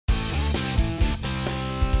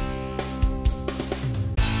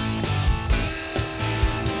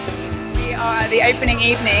are at the opening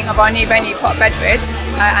evening of our new venue, Place Bedford,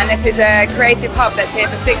 and this is a creative hub that's here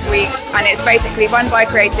for 6 weeks, and it's basically run by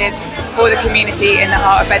creatives for the community in the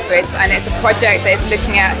heart of Bedford, and it's a project that is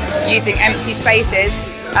looking at using empty spaces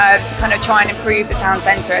to kind of try and improve the town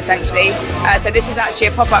centre essentially. So this is actually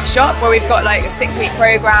a pop-up shop where we've got like a 6-week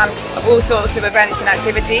programme of all sorts of events and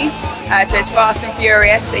activities. So it's fast and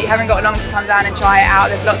furious, so you haven't got long to come down and try it out.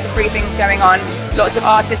 There's lots of free things going on, lots of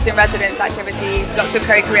artists in residence activities, lots of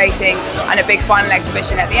co-creating, and a big final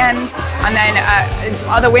exhibition at the end. And then in some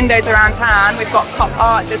other windows around town we've got pop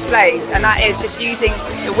art displays, and that is just using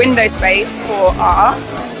the window space for art.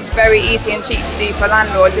 It's very easy and cheap to do for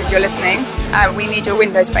landlords if you're listening. We need your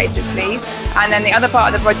window spaces please. And then the other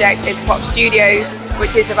part of the project is Pop Studios,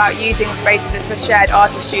 which is about using spaces for shared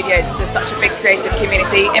artist studios because there's such a big creative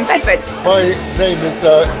community in Bedford. My name is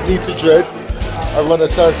Nita Dredd. I run a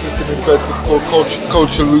sound system in Bedford called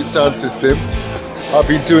Cultural Root Sound System. I've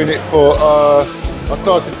been doing it for, I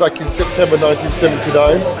started back in September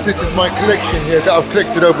 1979. This is my collection here that I've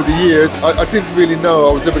collected over the years. I didn't really know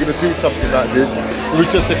I was ever going to do something like this. It was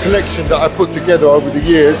just a collection that I put together over the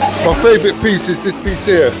years. My favourite piece is this piece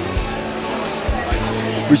here,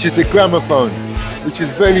 which is the gramophone, which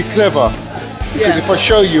is very clever. Because if I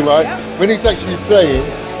show you, right, when it's actually playing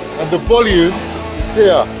and the volume is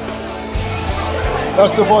here,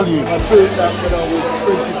 that's the volume. I built that when I was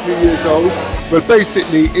 23 years old. But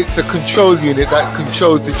basically, it's a control unit that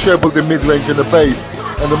controls the treble, the mid-range and the bass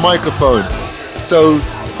and the microphone. So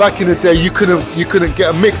back in the day, you couldn't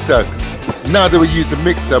get a mixer. Now they will use a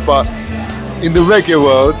mixer, but in the reggae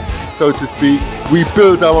world, so to speak, we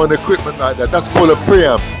build our own equipment like that. That's called a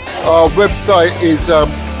preamp. Our website is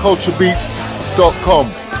culturebeats.com.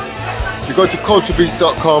 If you go to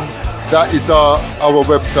culturebeats.com, that is our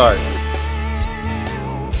website.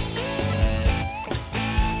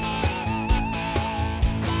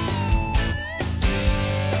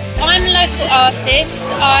 I'm a local artist.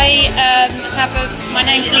 My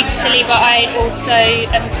name's Lisa Tilly, but I also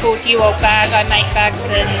am called You Old Bag. I make bags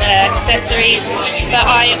and accessories, but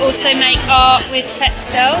I also make art with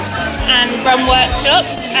textiles and run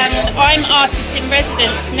workshops. And I'm artist in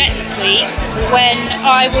residence next week when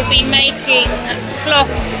I will be making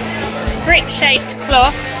cloths, brick-shaped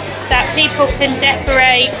cloths that people can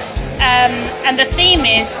decorate. And the theme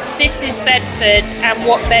is, this is Bedford and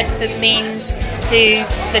what Bedford means to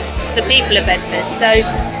the people of Bedford. So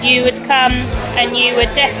you would come and you would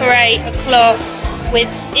decorate a cloth with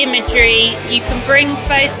imagery. You can bring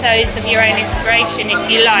photos of your own inspiration if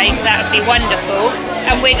you like, that would be wonderful.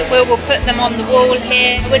 And we will put them on the wall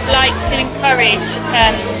here. We'd like to encourage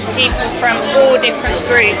people from all different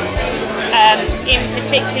groups, in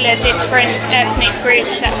particular different ethnic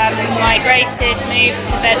groups that have migrated, moved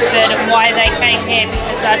to Bedford and why they came here,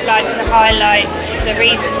 because I'd like to highlight the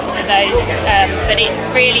reasons for those, but it's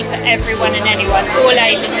really for everyone and anyone, all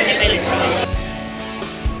ages and abilities.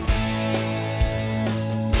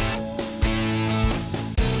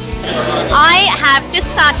 I have just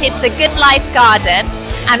started the Good Life Garden,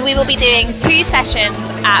 and we will be doing 2 sessions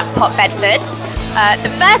at Place Bedford. The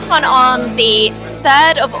first one on the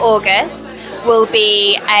 3rd of August will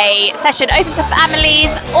be a session open to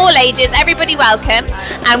families, all ages, everybody welcome,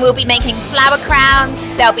 and we'll be making flower crowns.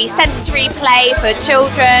 There'll be sensory play for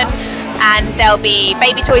children, and there'll be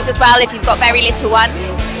baby toys as well if you've got very little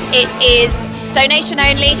ones. It is donation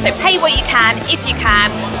only, so pay what you can if you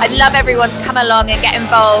can. I'd love everyone to come along and get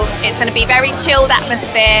involved. It's going to be a very chilled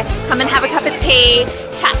atmosphere. Come and have a cup of tea,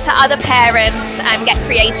 chat to other parents and get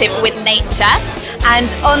creative with nature.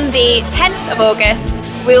 And on the 10th of August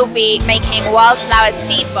we'll be making wildflower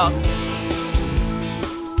seed bombs.